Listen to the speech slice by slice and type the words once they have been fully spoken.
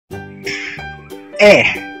A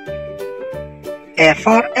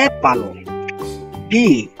for apple.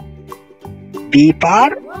 B for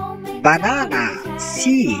banana.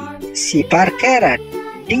 C for carrot.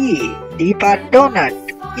 D for donut.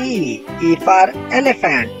 E for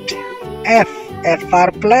elephant. F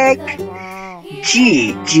for flag.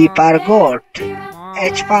 G for goat.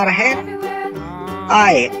 H for hen.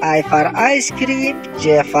 I for ice cream.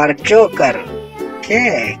 J for joker.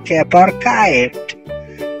 K for kite.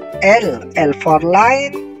 L for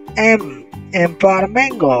lion. M for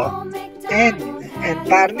mango. N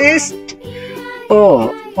for nest.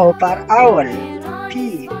 O for owl.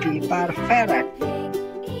 P for parrot.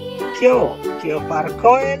 Q for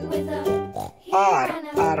coil. R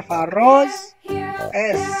for rose.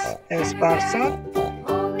 S for sun.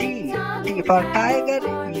 T for tiger.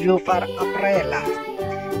 U for umbrella.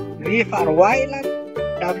 V for violin.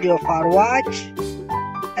 W for watch.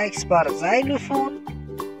 X for xylophone.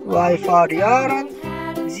 Y for yarn.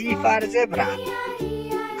 Z for zebra.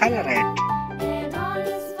 Color it.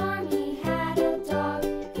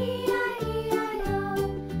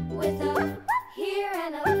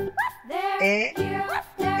 A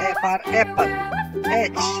for apple.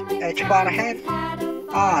 H for hen.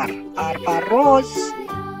 R for rose.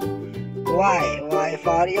 Y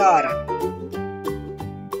for yarn.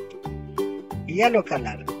 Yellow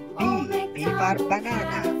color. B for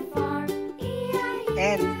banana.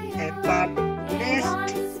 N for nest.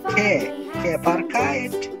 K for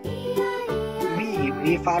kite.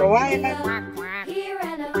 V for violin.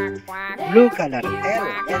 Blue color. L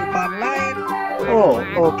for lion. O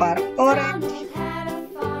for orange.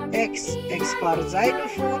 X for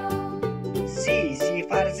xylophone. Z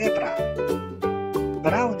for zebra.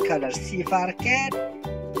 Brown color. C for cat.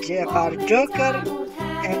 J for joker.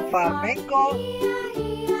 M for mango.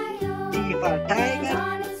 T for tiger.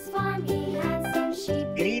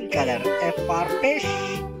 Green color. F for fish.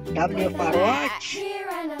 W for watch.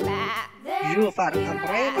 U for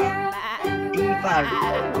umbrella. D for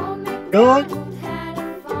dog.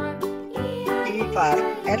 E for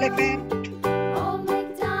elephant.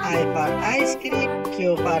 I for ice cream.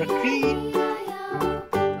 Q for queen.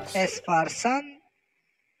 S for sun.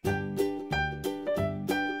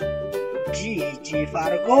 G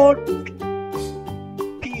for goat.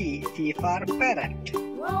 P for parrot.